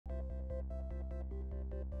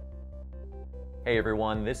Hey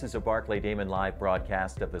everyone, this is a Barclay Damon live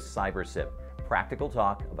broadcast of the CyberSip, practical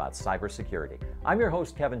talk about cybersecurity. I'm your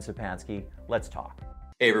host, Kevin Szczepanski. Let's talk.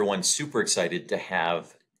 Hey everyone, super excited to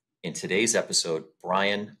have in today's episode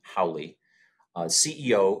Brian Haugli,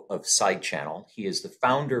 CEO of SideChannel. He is the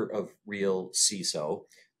founder of RealCISO,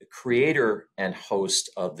 the creator and host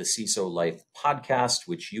of the CISO Life Podcast,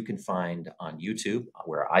 which you can find on YouTube,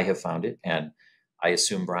 where I have found it, and I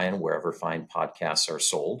assume, Brian, wherever fine podcasts are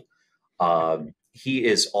sold. He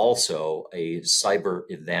is also a cyber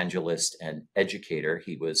evangelist and educator.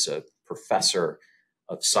 He was a professor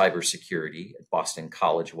of cybersecurity at Boston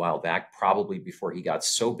College a while back, probably before he got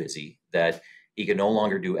so busy that he could no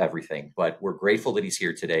longer do everything. But we're grateful that he's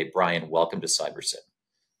here today. Brian, welcome to CyberSip.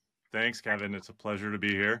 Thanks, Kevin. It's a pleasure to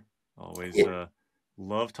be here. Always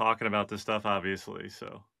love talking about this stuff, obviously.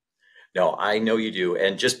 No, I know you do.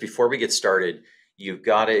 And just before we get started, you've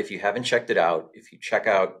got to, if you haven't checked it out, if you check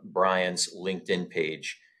out Brian's LinkedIn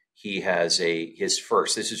page, he has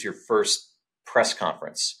this is your first press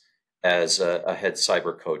conference as a head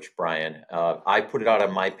cyber coach, Brian. I put it out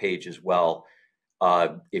on my page as well.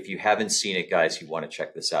 If you haven't seen it, guys, you want to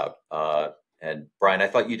check this out. And Brian, I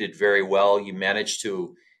thought you did very well. You managed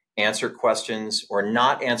to answer questions or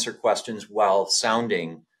not answer questions while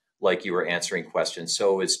sounding like you were answering questions.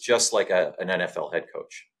 So it's just like an NFL head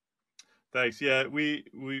coach. Thanks. Yeah, we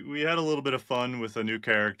had a little bit of fun with a new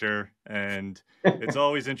character, and it's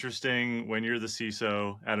always interesting when you're the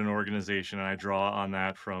CISO at an organization, and I draw on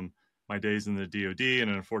that from my days in the DoD and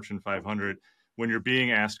in a Fortune 500, when you're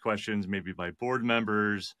being asked questions maybe by board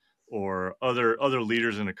members or other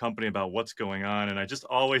leaders in a company about what's going on. And I just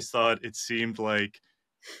always thought it seemed like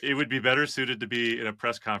it would be better suited to be in a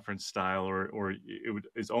press conference style, or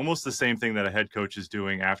it's almost the same thing that a head coach is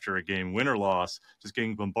doing after a game, win or loss, just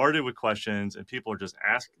getting bombarded with questions, and people are just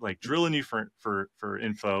drilling you for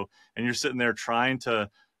info, and you're sitting there trying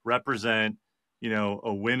to represent,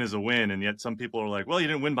 a win is a win, and yet some people are like, well, you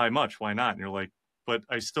didn't win by much, why not? And you're like, but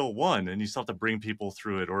I still won, and you still have to bring people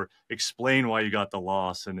through it or explain why you got the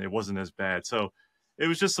loss, and it wasn't as bad. So it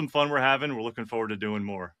was just some fun we're having. We're looking forward to doing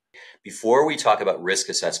more. Before we talk about risk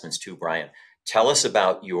assessments too, Brian, tell us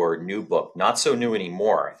about your new book. Not so new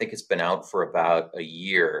anymore. I think it's been out for about a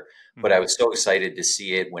year, but I was so excited to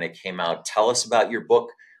see it when it came out. Tell us about your book.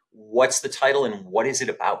 What's the title and what is it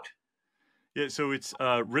about? Yeah, so it's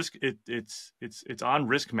risk. It's on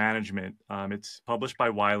risk management. It's published by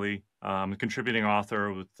Wiley. I'm a contributing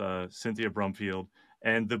author with Cynthia Brumfield,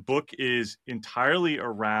 and the book is entirely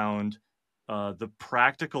around the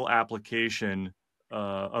practical application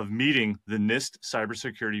of meeting the NIST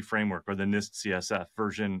cybersecurity framework, or the NIST CSF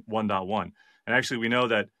version 1.1. And actually, we know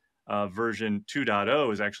that version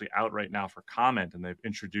 2.0 is actually out right now for comment, and they've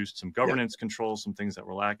introduced some governance controls, some things that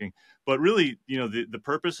were lacking. But really, the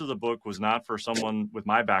purpose of the book was not for someone with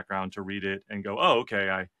my background to read it and go, oh,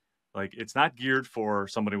 okay, it's not geared for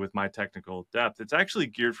somebody with my technical depth. It's actually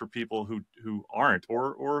geared for people who aren't,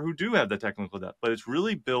 or who do have the technical depth. But it's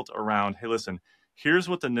really built around, hey, listen, here's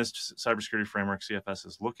what the NIST cybersecurity framework CFS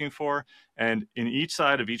is looking for. And in each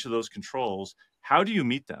side of each of those controls, how do you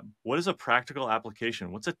meet them? What is a practical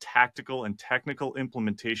application? What's a tactical and technical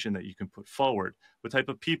implementation that you can put forward? What type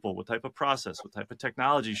of people, what type of process, what type of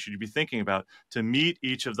technology should you be thinking about to meet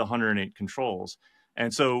each of the 108 controls?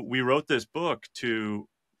 And so we wrote this book to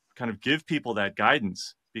kind of give people that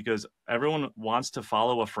guidance, because everyone wants to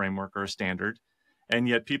follow a framework or a standard. And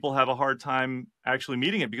yet people have a hard time actually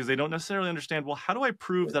meeting it because they don't necessarily understand, well, how do I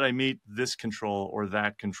prove that I meet this control or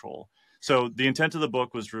that control? So the intent of the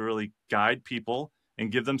book was to really guide people and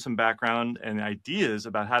give them some background and ideas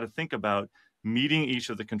about how to think about meeting each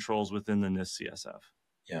of the controls within the NIST CSF.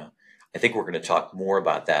 Yeah, I think we're going to talk more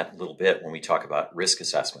about that a little bit when we talk about risk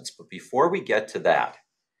assessments. But before we get to that,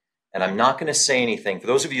 and I'm not going to say anything, for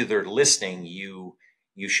those of you that are listening, you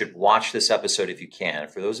should watch this episode if you can.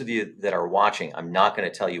 For those of you that are watching, I'm not going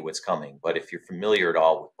to tell you what's coming, but if you're familiar at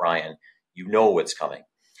all with Brian, you know what's coming.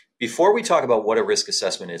 Before we talk about what a risk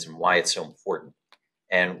assessment is and why it's so important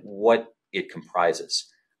and what it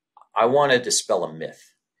comprises, I want to dispel a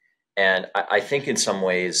myth. And I think in some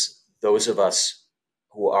ways, those of us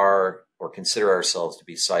who are or consider ourselves to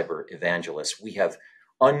be cyber evangelists, we have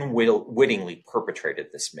unwittingly perpetrated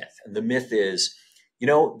this myth. And the myth is,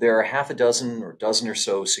 there are half a dozen or dozen or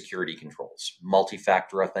so security controls,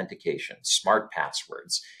 multi-factor authentication, smart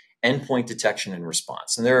passwords, endpoint detection and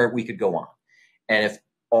response. And we could go on. And if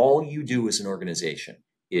all you do as an organization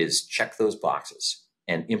is check those boxes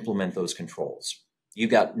and implement those controls, you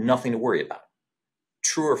got nothing to worry about.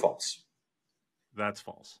 True or false? That's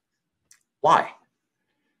false. Why?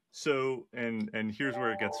 So, and here's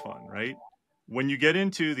where it gets fun, right? When you get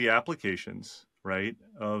into the applications right,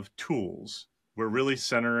 of tools. We're really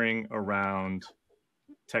centering around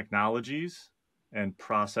technologies and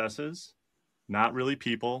processes, not really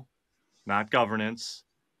people, not governance,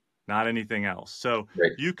 not anything else. So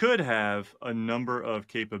Right. you could have a number of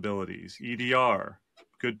capabilities, EDR,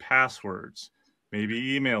 good passwords,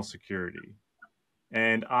 maybe email security.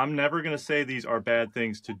 And I'm never going to say these are bad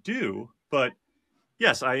things to do, but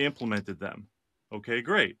yes, I implemented them. Okay,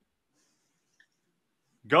 great.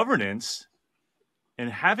 Governance and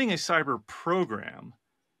having a cyber program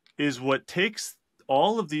is what takes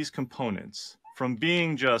all of these components from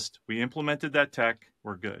being just, we implemented that tech,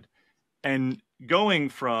 we're good, and going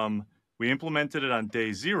from, we implemented it on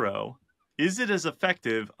day 0, is it as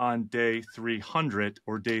effective on day 300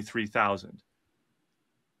 or day 3000?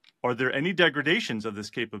 Are there any degradations of this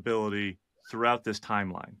capability throughout this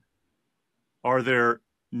timeline? Are there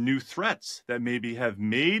new threats that maybe have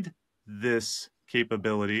made this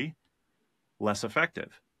capability less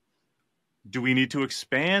effective? Do we need to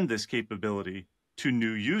expand this capability to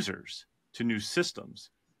new users, to new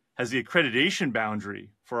systems? Has the accreditation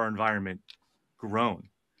boundary for our environment grown?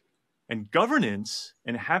 And governance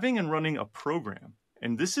and having and running a program,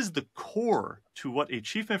 and this is the core to what a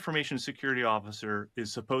chief information security officer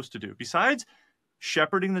is supposed to do, besides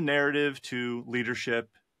shepherding the narrative to leadership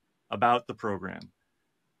about the program.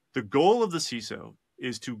 The goal of the CISO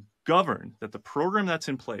is to govern that the program that's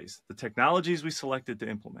in place, the technologies we selected to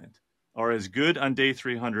implement, are as good on day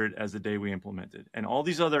 300 as the day we implemented. And all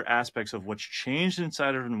these other aspects of what's changed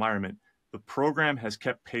inside of an environment, the program has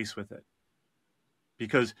kept pace with it.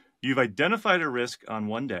 Because you've identified a risk on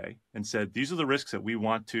one day and said, these are the risks that we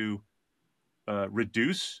want to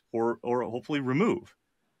reduce or hopefully remove.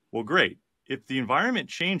 Well, great. If the environment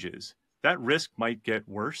changes, that risk might get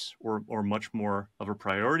worse or much more of a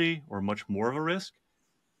priority or much more of a risk.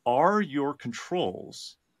 Are your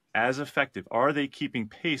controls as effective? Are they keeping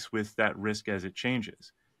pace with that risk as it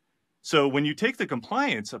changes? So when you take the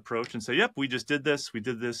compliance approach and say, yep, we just did this, we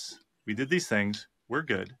did these things, we're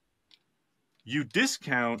good. You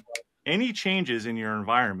discount any changes in your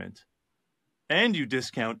environment and you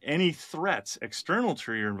discount any threats external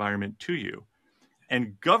to your environment to you.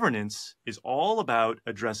 And governance is all about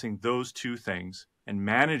addressing those two things and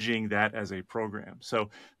managing that as a program. So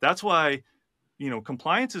that's why,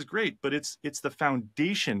 compliance is great, but it's the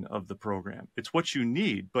foundation of the program. It's what you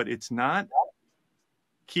need, but it's not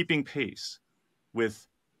keeping pace with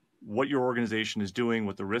what your organization is doing,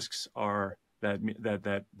 what the risks are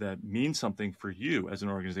that mean something for you as an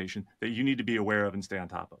organization that you need to be aware of and stay on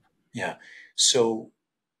top of. Yeah. So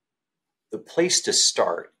the place to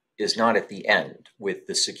start is not at the end with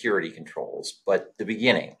the security controls, but the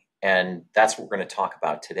beginning. And that's what we're going to talk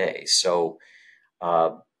about today. So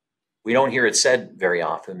we don't hear it said very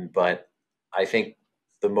often, but I think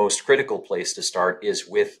the most critical place to start is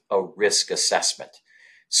with a risk assessment.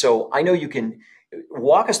 So I know you can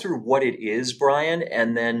walk us through what it is, Brian,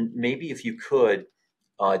 and then maybe if you could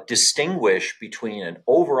distinguish between an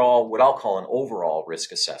overall, what I'll call an overall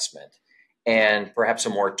risk assessment, and perhaps a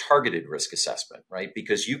more targeted risk assessment, right?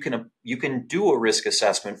 Because you can do a risk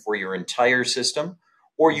assessment for your entire system,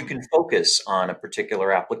 or you can focus on a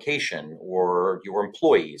particular application or your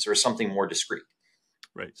employees or something more discrete.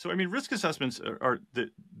 Right. So, risk assessments are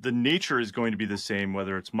the nature is going to be the same,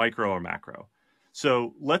 whether it's micro or macro.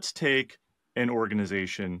 So let's take an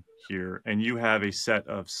organization here, and you have a set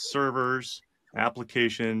of servers,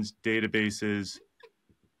 applications, databases,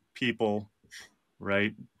 people,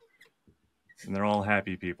 right? And they're all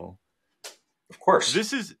happy people. Of course.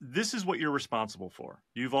 This is what you're responsible for.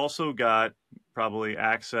 You've also got probably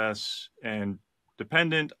access and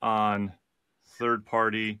dependent on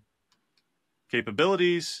third-party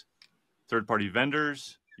capabilities, third-party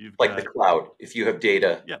vendors. You've got the cloud, if you have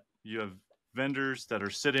data. Yeah, you have vendors that are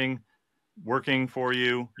sitting, working for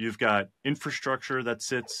you. You've got infrastructure that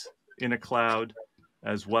sits in a cloud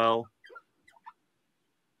as well.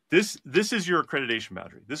 This is your accreditation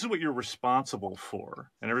boundary. This is what you're responsible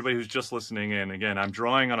for. And everybody who's just listening in, again, I'm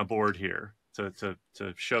drawing on a board here to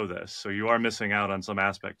show this. So you are missing out on some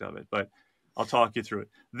aspect of it, but I'll talk you through it.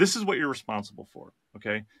 This is what you're responsible for,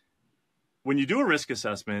 okay? When you do a risk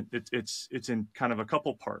assessment, it's in kind of a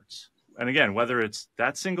couple parts. And again, whether it's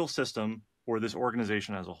that single system or this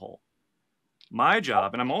organization as a whole. My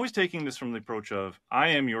job, and I'm always taking this from the approach of, I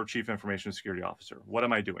am your chief information security officer. What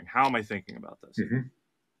am I doing? How am I thinking about this? Mm-hmm.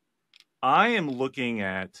 I am looking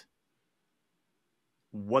at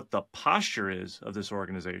what the posture is of this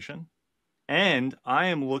organization, and I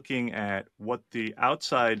am looking at what the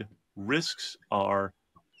outside risks are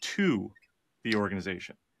to the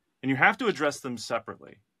organization. And you have to address them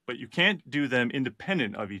separately, but you can't do them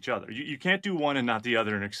independent of each other. You can't do one and not the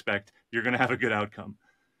other and expect you're going to have a good outcome.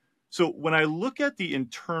 So when I look at the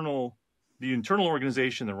internal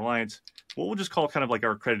organization, the reliance, what we'll just call kind of like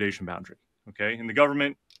our accreditation boundary. Okay. In the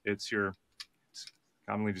government, it's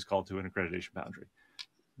commonly just called to an accreditation boundary.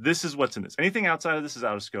 This is what's in this. Anything outside of this is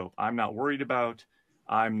out of scope. I'm not worried about.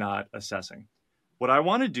 I'm not assessing. What I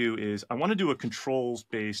want to do is I want to do a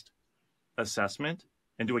controls-based assessment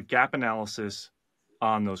and do a gap analysis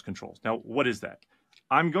on those controls. Now, what is that?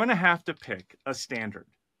 I'm going to have to pick a standard.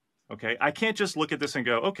 Okay. I can't just look at this and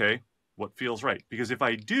go, okay, what feels right? Because if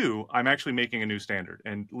I do, I'm actually making a new standard.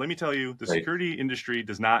 And let me tell you, the security industry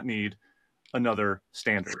does not need another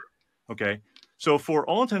standard. Okay. So for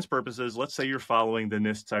all intents and purposes, let's say you're following the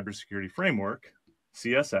NIST cybersecurity framework,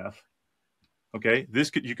 CSF. Okay.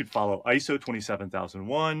 You could follow ISO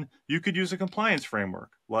 27001. You could use a compliance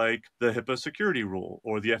framework like the HIPAA security rule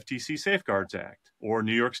or the FTC Safeguards Act or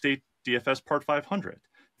New York State DFS Part 500.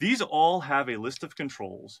 These all have a list of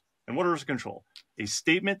controls. And what is a control? A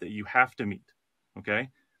statement that you have to meet. Okay.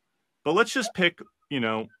 But let's just pick,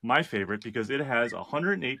 my favorite because it has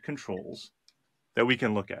 108 controls that we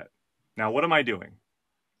can look at. Now, what am I doing?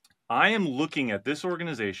 I am looking at this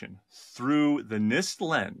organization through the NIST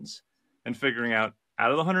lens and figuring out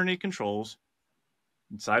of the 108 controls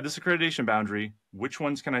inside this accreditation boundary, which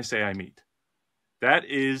ones can I say I meet? That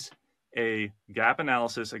is a gap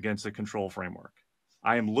analysis against a control framework.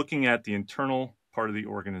 I am looking at the internal part of the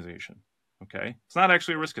organization. Okay. It's not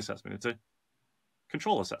actually a risk assessment. It's a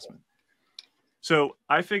control assessment. So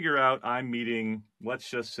I figure out I'm meeting, let's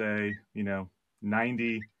just say,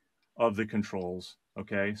 90 of the controls.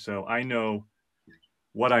 Okay. So I know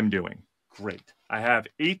what I'm doing. Great. I have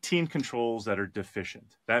 18 controls that are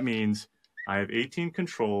deficient. That means I have 18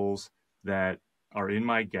 controls that are in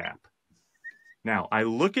my gap. Now I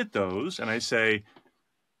look at those and I say,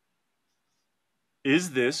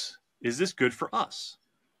 is this good for us?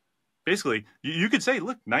 Basically, you could say,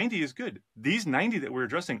 look, 90 is good. These 90 that we're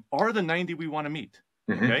addressing are the 90 we want to meet.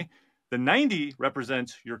 Mm-hmm. Okay. The 90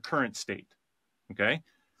 represents your current state. Okay.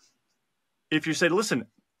 If you say, listen,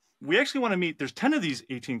 we actually want to meet, there's 10 of these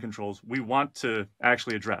 18 controls we want to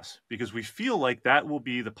actually address because we feel like that will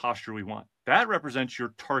be the posture we want. That represents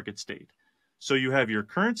your target state. So you have your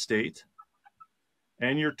current state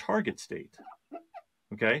and your target state.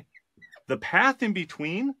 Okay. The path in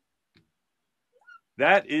between,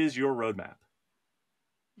 that is your roadmap.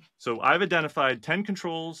 So I've identified 10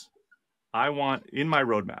 controls I want in my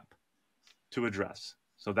roadmap to address.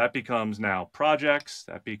 So that becomes now projects,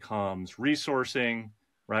 that becomes resourcing,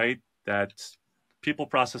 right? That's people,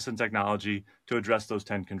 process, and technology to address those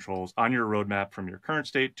 10 controls on your roadmap from your current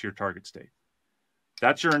state to your target state.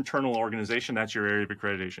 That's your internal organization. That's your area of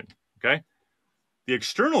accreditation, okay? The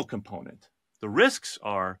external component, the risks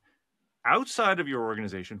are outside of your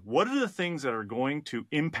organization. What are the things that are going to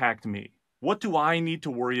impact me? What do I need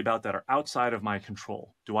to worry about that are outside of my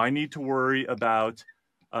control? Do I need to worry about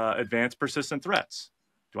advanced persistent threats?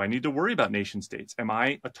 Do I need to worry about nation states? Am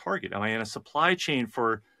I a target? Am I in a supply chain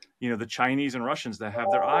for, the Chinese and Russians that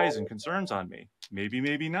have their eyes and concerns on me? Maybe,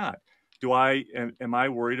 maybe not. Am I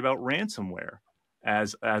worried about ransomware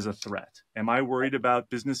as a threat? Am I worried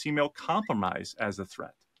about business email compromise as a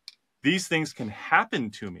threat? These things can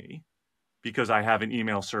happen to me because I have an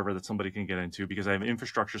email server that somebody can get into, because I have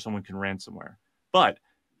infrastructure someone can ransomware. But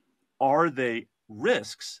are they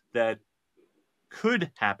risks that could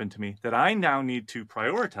happen to me that I now need to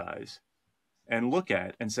prioritize and look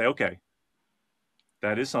at and say, okay,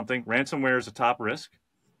 that is something. Ransomware is a top risk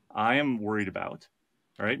I am worried about.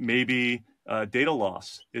 All right. Maybe data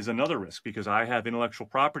loss is another risk because I have intellectual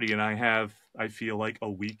property and I feel like a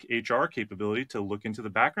weak HR capability to look into the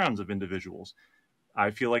backgrounds of individuals. I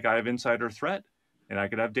feel like I have insider threat and I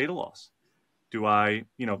could have data loss.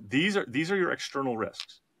 These are your external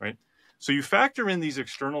risks, right? So you factor in these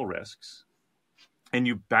external risks and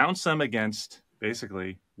you bounce them against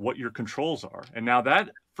basically what your controls are. And now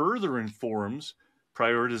that further informs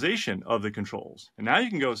prioritization of the controls. And now you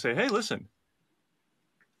can go say, hey, listen,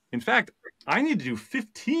 in fact, I need to do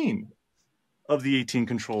 15 of the 18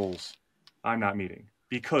 controls I'm not meeting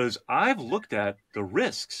because I've looked at the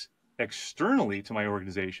risks externally to my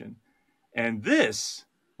organization. And this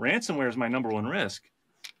ransomware is my number one risk.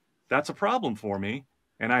 That's a problem for me.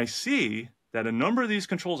 And I see that a number of these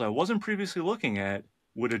controls I wasn't previously looking at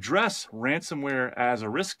would address ransomware as a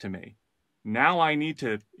risk to me. Now I need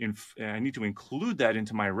to include that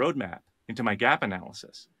into my roadmap, into my gap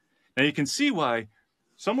analysis. Now you can see why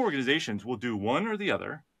some organizations will do one or the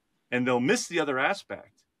other, and they'll miss the other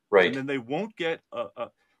aspect. Right. And then they won't get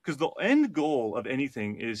because the end goal of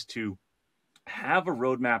anything is to have a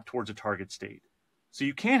roadmap towards a target state. So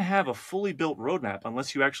you can't have a fully built roadmap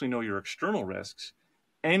unless you actually know your external risks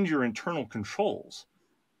and your internal controls.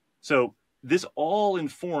 So this all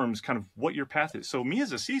informs kind of what your path is. So me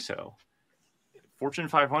as a CISO, Fortune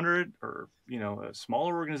 500 or, a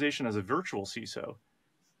smaller organization as a virtual CISO,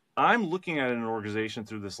 I'm looking at an organization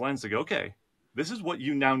through this lens to go, okay, this is what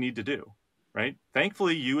you now need to do, right?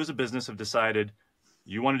 Thankfully, you as a business have decided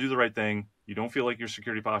you want to do the right thing. You don't feel like your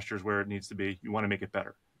security posture is where it needs to be. You want to make it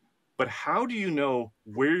better. But how do you know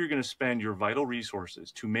where you're going to spend your vital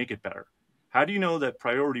resources to make it better? How do you know that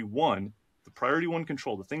priority one, the priority one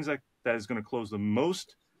control, the things that is going to close the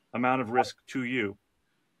most amount of risk to you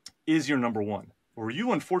is your number one? Or are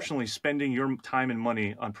you unfortunately spending your time and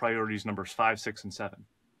money on priorities numbers 5, 6, and 7?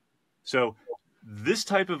 So this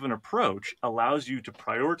type of an approach allows you to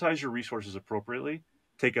prioritize your resources appropriately,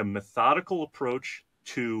 take a methodical approach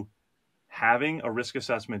to having a risk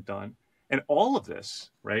assessment done. And all of this,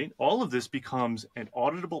 right? All of this becomes an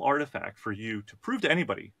auditable artifact for you to prove to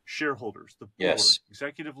anybody, shareholders, the board, Yes.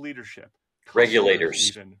 executive leadership,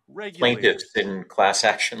 Regulators, plaintiffs in class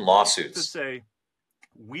action lawsuits. To say,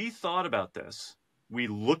 we thought about this. We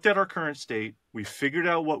looked at our current state. We figured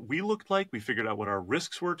out what we looked like. We figured out what our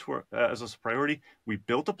risks were as a priority. We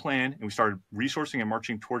built a plan and we started resourcing and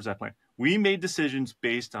marching towards that plan. We made decisions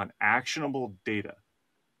based on actionable data.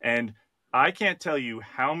 And I can't tell you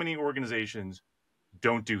how many organizations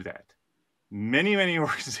don't do that. Many, many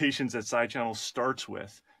organizations that SideChannel starts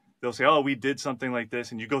with, they'll say, oh, we did something like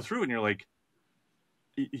this. And you go through and you're like,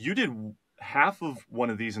 you did half of one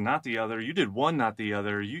of these and not the other. You did one, not the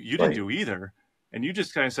other. You didn't do either. And you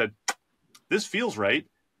just kind of said, this feels right,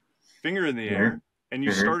 finger in the air. And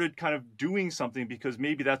you started kind of doing something because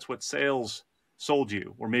maybe that's what sales sold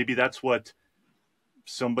you, or maybe that's what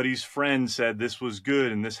somebody's friend said this was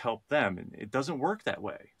good and this helped them. And it doesn't work that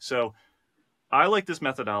way. So I like this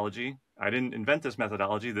methodology. I didn't invent this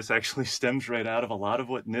methodology. This actually stems right out of a lot of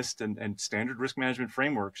what NIST and standard risk management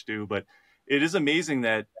frameworks do. But it is amazing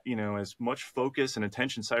that, as much focus and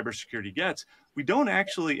attention cybersecurity gets, we don't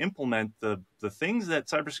actually implement the things that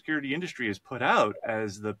cybersecurity industry has put out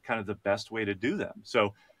as the kind of the best way to do them.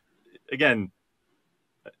 So again,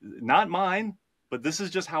 not mine, but this is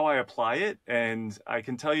just how I apply it. And I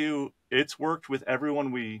can tell you it's worked with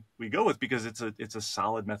everyone we go with because it's a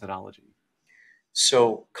solid methodology.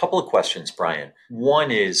 So a couple of questions, Brian.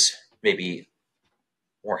 One is maybe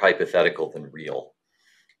more hypothetical than real.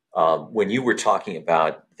 When you were talking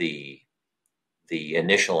about the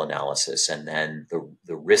initial analysis and then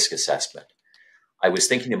the risk assessment, I was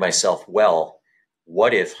thinking to myself, well,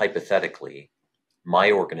 what if hypothetically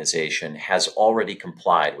my organization has already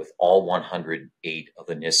complied with all 108 of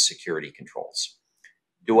the NIST security controls?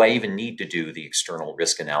 Do I even need to do the external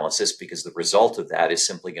risk analysis? Because the result of that is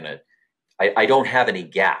simply going to, I don't have any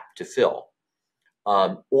gap to fill.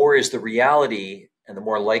 Or is the reality and the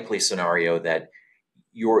more likely scenario that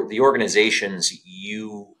the organizations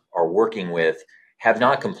you are working with have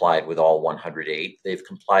not complied with all 108. They've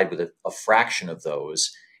complied with a fraction of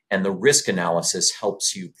those, and the risk analysis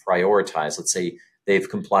helps you prioritize. Let's say they've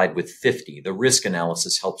complied with 50. The risk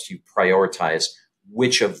analysis helps you prioritize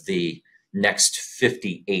which of the next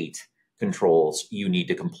 58 controls you need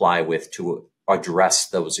to comply with to address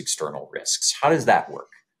those external risks. How does that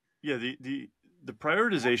work? Yeah, the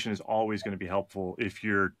prioritization is always going to be helpful if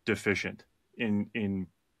you're deficient in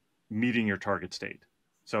meeting your target state.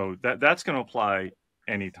 So that's going to apply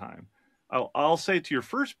anytime. I'll say to your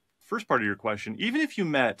first part of your question, even if you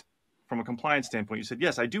met from a compliance standpoint, you said,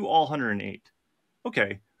 yes, I do all 108.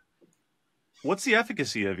 Okay. What's the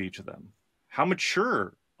efficacy of each of them? How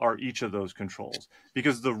mature are each of those controls?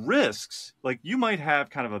 Because the risks, like you might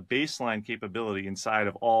have kind of a baseline capability inside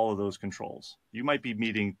of all of those controls. You might be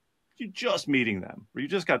just meeting them, or you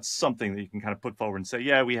just got something that you can kind of put forward and say,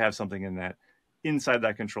 yeah, we have something inside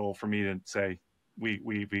that control for me to say, we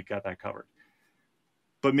got that covered.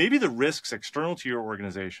 But maybe the risks external to your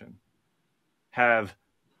organization have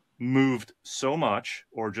moved so much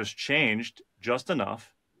or just changed just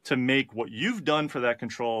enough to make what you've done for that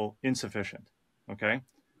control insufficient. Okay.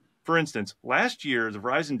 For instance, last year, the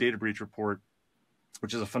Verizon data breach report,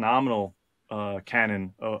 which is a phenomenal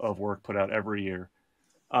canon of work put out every year,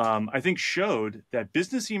 I think showed that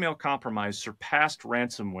business email compromise surpassed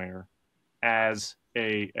ransomware as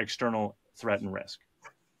a external threat and risk.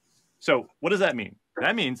 So what does that mean?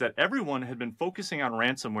 That means that everyone had been focusing on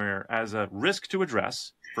ransomware as a risk to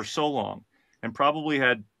address for so long and probably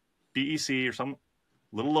had BEC or some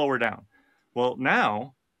little lower down. Well,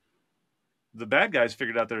 now the bad guys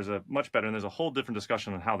figured out there's a much better, and there's a whole different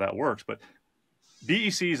discussion on how that works, but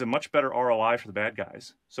BEC is a much better ROI for the bad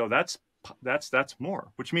guys. So that's that's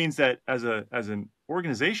more, which means that as an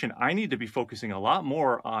organization, I need to be focusing a lot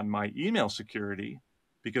more on my email security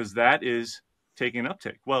because that is taking an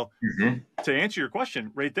uptick. Well, to answer your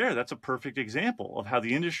question right there, that's a perfect example of how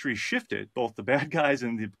the industry shifted. Both the bad guys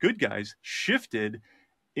and the good guys shifted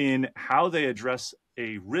in how they address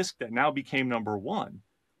a risk that now became number one.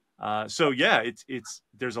 So yeah,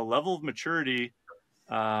 there's a level of maturity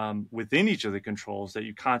within each of the controls that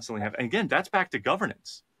you constantly have. And again, that's back to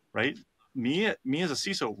governance, right? Me as a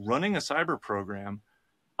CISO running a cyber program,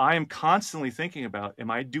 I am constantly thinking about,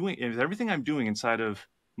 is everything I'm doing inside of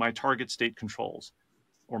my target state controls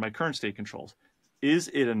or my current state controls, is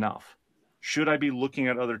it enough? Should I be looking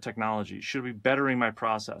at other technologies? Should I be bettering my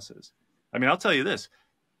processes? I mean, I'll tell you this,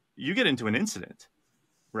 you get into an incident,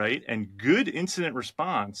 right? And good incident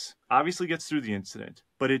response obviously gets through the incident,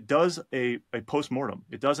 but it does a post-mortem.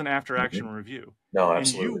 It does an after-action review. No,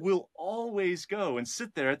 absolutely. And you will always go and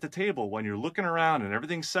sit there at the table when you're looking around and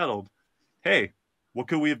everything's settled. Hey, what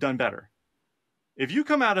could we have done better? If you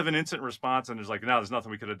come out of an incident response and there's like, no, there's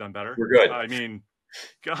nothing we could have done better. We're good. I mean,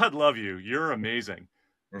 God love you. You're amazing.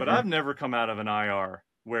 But I've never come out of an IR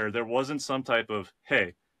where there wasn't some type of,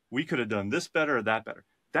 hey, we could have done this better or that better.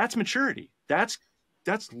 That's maturity. That's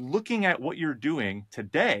looking at what you're doing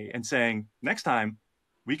today and saying, next time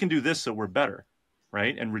we can do this so we're better,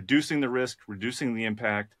 right? And reducing the risk, reducing the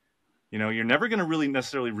impact. You know, you're never going to really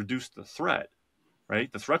necessarily reduce the threat,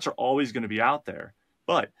 right? The threats are always going to be out there,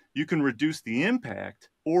 but you can reduce the impact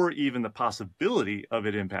or even the possibility of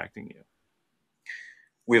it impacting you.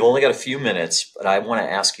 We've only got a few minutes, but I want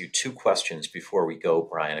to ask you two questions before we go,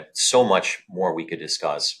 Brian. So much more we could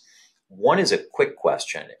discuss. One is a quick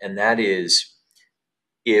question, and that is,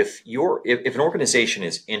 if an organization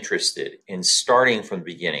is interested in starting from the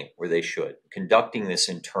beginning, where they should, conducting this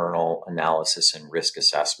internal analysis and risk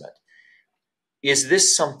assessment, is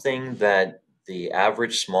this something that the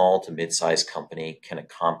average small to mid-sized company can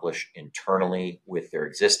accomplish internally with their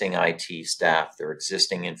existing IT staff, their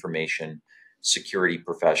existing information security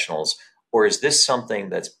professionals, or is this something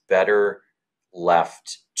that's better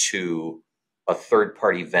left to a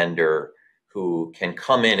third-party vendor who can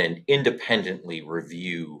come in and independently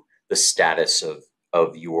review the status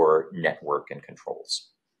of your network and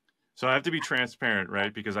controls? So I have to be transparent,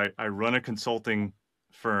 right? Because I run a consulting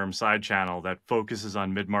firm, SideChannel, that focuses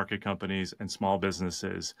on mid-market companies and small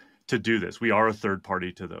businesses to do this. We are a third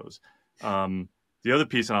party to those. The other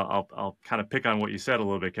piece, and I'll kind of pick on what you said a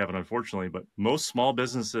little bit, Kevin, unfortunately, but most small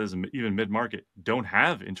businesses and even mid-market don't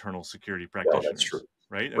have internal security practitioners. No, that's true.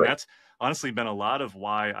 Right? And that's honestly been a lot of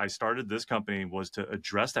why I started this company, was to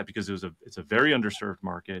address that, because it's a very underserved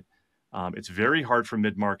market. It's very hard for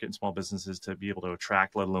mid-market and small businesses to be able to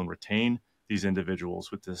attract, let alone retain, these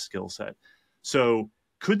individuals with this skill set. So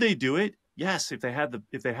could they do it? Yes, if they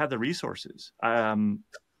had the resources.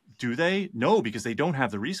 Do they? No, because they don't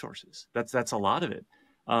have the resources. That's a lot of it.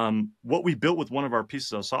 What we built with one of our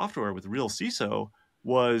pieces of software with RealCISO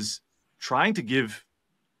was trying to give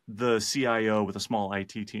the CIO with a small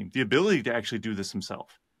IT team the ability to actually do this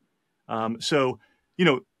himself. So,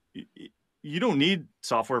 you don't need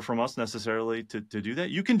software from us necessarily to do that.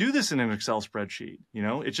 You can do this in an Excel spreadsheet.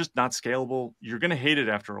 It's just not scalable. You're going to hate it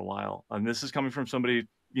after a while. And this is coming from somebody,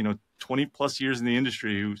 20 plus years in the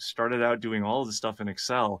industry who started out doing all of this stuff in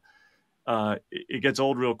Excel. It gets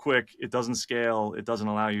old real quick. It doesn't scale. It doesn't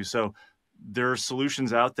allow you. So there are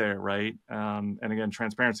solutions out there, right? And again,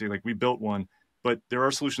 transparency, like we built one, but there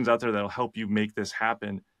are solutions out there that'll help you make this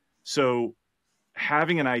happen. So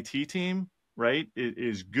having an IT team, right,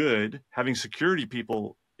 is good. Having security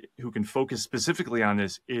people who can focus specifically on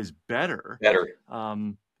this is better.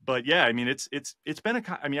 But yeah, I mean, it's been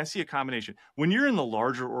I see a combination. When you're in the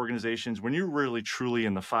larger organizations, when you're really truly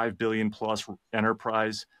in the 5 billion plus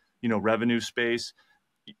enterprise, revenue space,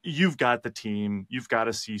 you've got the team, you've got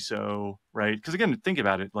a CISO, right? Because again, think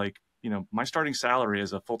about it, like, my starting salary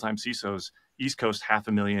as a full-time CISO is East Coast,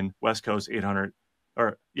 $500,000, West Coast,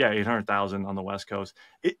 800,000 on the West Coast.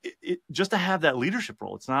 It just to have that leadership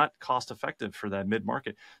role, it's not cost effective for that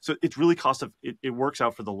mid-market. So it's really it works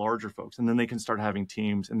out for the larger folks, and then they can start having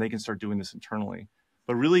teams and they can start doing this internally.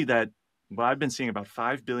 But really what I've been seeing about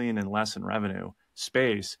 5 billion and less in revenue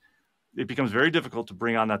space, it becomes very difficult to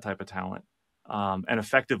bring on that type of talent and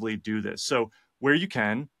effectively do this. So where you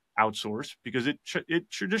can outsource, because it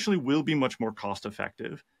traditionally will be much more cost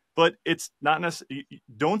effective. But it's not necessarily.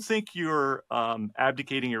 Don't think you're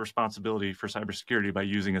abdicating your responsibility for cybersecurity by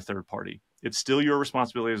using a third party. It's still your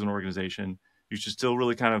responsibility as an organization. You should still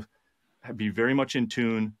really kind of be very much in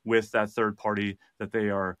tune with that third party, that they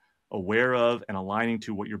are aware of and aligning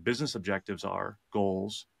to what your business objectives are,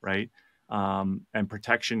 goals, right? and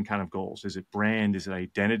protection kind of goals? Is it brand? Is it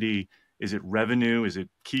identity? Is it revenue? Is it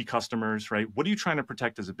key customers, right? What are you trying to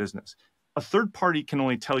protect as a business? A third party can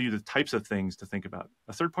only tell you the types of things to think about.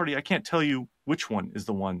 A third party, I can't tell you which one is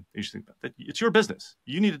the one you should think about. It's your business.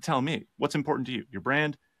 You need to tell me what's important to you, your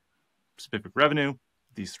brand, specific revenue,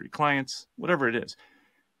 these 3 clients, whatever it is.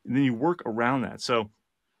 And then you work around that. So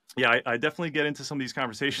yeah, I definitely get into some of these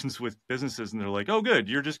conversations with businesses and they're like, oh, good,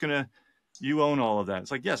 you own all of that.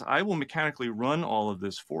 It's like, yes, I will mechanically run all of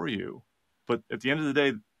this for you. But at the end of the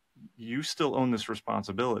day, you still own this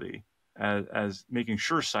responsibility as making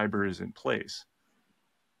sure cyber is in place.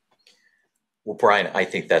 Well, Brian,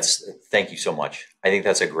 thank you so much. I think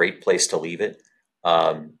that's a great place to leave it.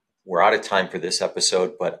 We're out of time for this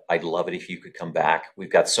episode, but I'd love it if you could come back.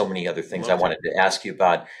 We've got so many other things I wanted to ask you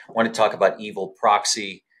about. I want to talk about evil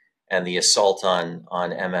proxy and the assault on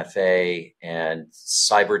MFA and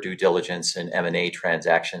cyber due diligence and M&A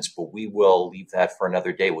transactions, but we will leave that for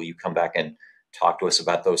another day. Will you come back and talk to us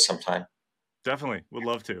about those sometime? Definitely. Would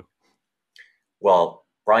love to. Well,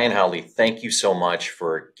 Brian Haugli, thank you so much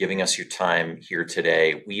for giving us your time here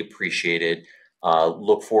today. We appreciate it.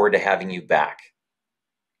 Look forward to having you back.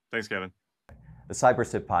 Thanks, Kevin. The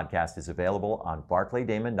CyberSip podcast is available on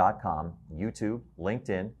barclaydamon.com, YouTube,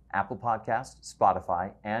 LinkedIn, Apple Podcasts,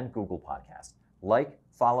 Spotify, and Google Podcasts. Like,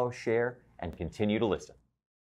 follow, share, and continue to listen.